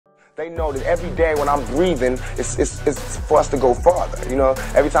They know that every day when I'm breathing, it's for us to go farther. You know,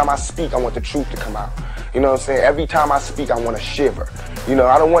 every time I speak, I want the truth to come out. You know what I'm saying? Every time I speak, I want to shiver. You know,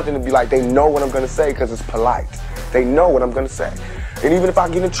 I don't want them to be like, they know what I'm going to say because it's polite. They know what I'm going to say. And even if I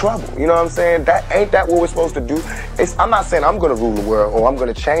get in trouble, you know what I'm saying? Ain't that what we're supposed to do? I'm not saying I'm going to rule the world or I'm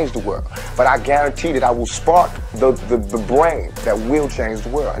going to change the world, but I guarantee that I will spark the brain that will change the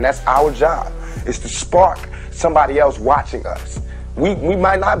world. And that's our job, is to spark somebody else watching us. We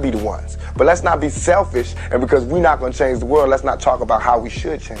might not be the ones, but let's not be selfish, and because we're not going to change the world, let's not talk about how we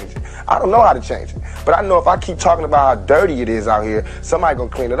should change it. I don't know how to change it, but I know if I keep talking about how dirty it is out here, somebody's going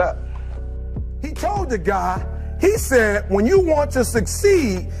to clean it up. He told the guy, he said, when you want to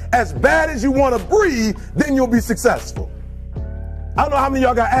succeed as bad as you want to breathe, then you'll be successful. I don't know how many of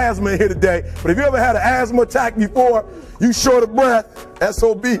y'all got asthma in here today, but if you ever had an asthma attack before, you short of breath,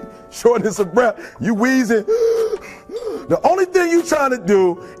 S-O-B, shortness of breath, you wheezing. The only thing you trying to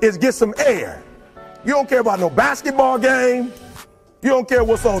do is get some air. You don't care about no basketball game. You don't care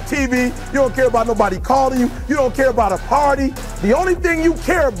what's on TV. You don't care about nobody calling you. You don't care about a party. The only thing you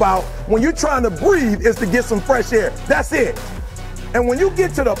care about when you're trying to breathe is to get some fresh air. That's it. And when you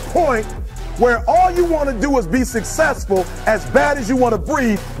get to the point where all you want to do is be successful as bad as you want to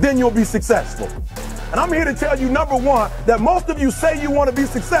breathe, then you'll be successful. And I'm here to tell you, number one, that most of you say you want to be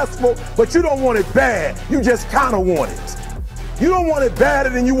successful, but you don't want it bad. You just kind of want it. You don't want it badder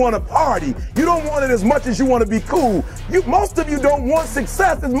than you want to party. You don't want it as much as you want to be cool. Most of you don't want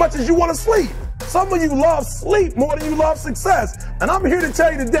success as much as you want to sleep. Some of you love sleep more than you love success. And I'm here to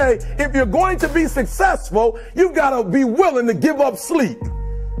tell you today, if you're going to be successful, you've got to be willing to give up sleep.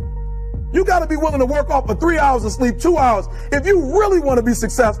 You got to be willing to work off for 3 hours of sleep, 2 hours. If you really want to be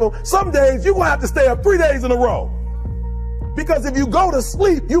successful, some days you're going to have to stay up 3 days in a row. Because if you go to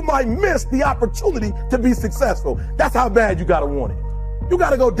sleep, you might miss the opportunity to be successful. That's how bad you got to want it. You got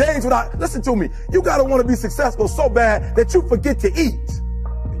to go days without, listen to me, you got to want to be successful so bad that you forget to eat.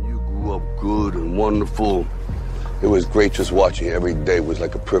 And you grew up good and wonderful. It was great just watching you every day. It was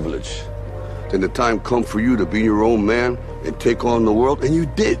like a privilege. Then the time come for you to be your own man and take on the world, and you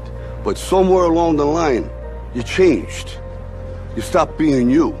did. But somewhere along the line, you changed. You stopped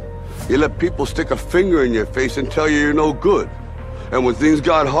being you. You let people stick a finger in your face and tell you you're no good. And when things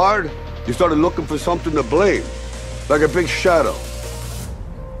got hard, you started looking for something to blame, like a big shadow.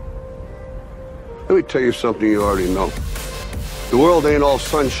 Let me tell you something you already know. The world ain't all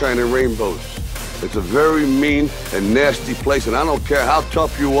sunshine and rainbows. It's a very mean and nasty place, and I don't care how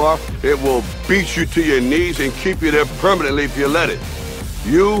tough you are, it will beat you to your knees and keep you there permanently if you let it.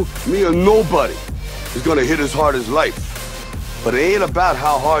 You, me, or nobody is gonna hit as hard as life. But it ain't about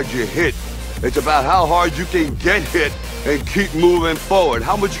how hard you hit. It's about how hard you can get hit and keep moving forward.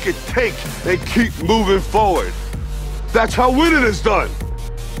 How much you can take and keep moving forward. That's how winning is done.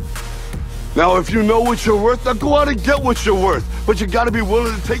 Now, if you know what you're worth, now go out and get what you're worth. But you gotta be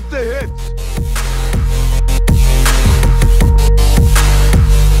willing to take the hits.